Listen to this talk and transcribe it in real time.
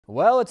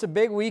Well, it's a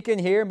big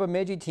weekend here in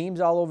Bemidji. Teams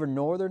all over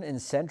northern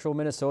and central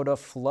Minnesota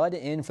flood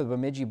in for the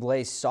Bemidji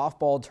Blaze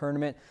softball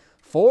tournament.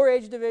 4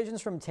 age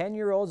divisions from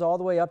 10-year-olds all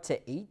the way up to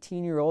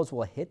 18-year-olds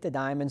will hit the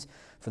diamonds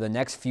for the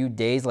next few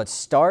days. Let's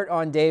start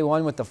on day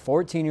one with the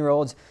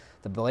 14-year-olds.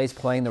 The Blaze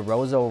playing the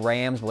Roseau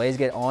Rams. Blaze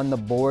get on the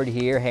board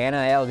here. Hannah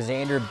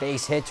Alexander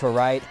base hit to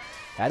right.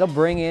 That'll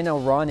bring in a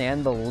run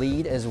and the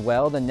lead as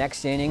well. The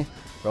next inning,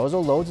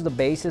 Roseau loads the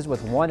bases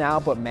with 1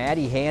 out, but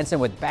Maddie Hansen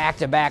with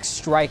back-to-back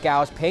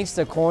strikeouts paints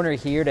the corner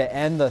here to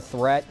end the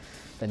threat.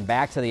 Then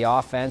back to the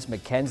offense,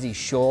 Mackenzie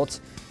Schultz.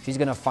 She's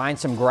going to find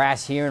some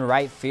grass here in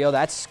right field.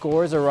 That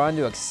scores a run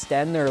to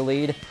extend their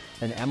lead.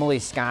 Then Emily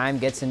Skeim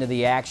gets into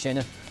the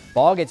action.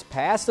 Ball gets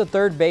past the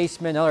third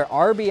baseman. Another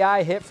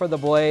RBI hit for the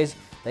Blaze.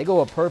 They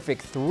go a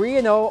perfect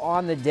 3-0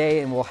 on the day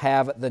and will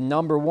have the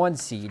 #1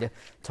 seed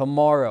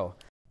tomorrow.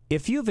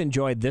 If you've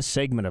enjoyed this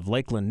segment of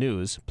Lakeland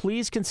News,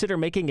 please consider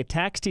making a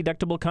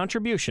tax-deductible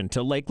contribution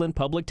to Lakeland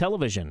Public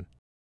Television.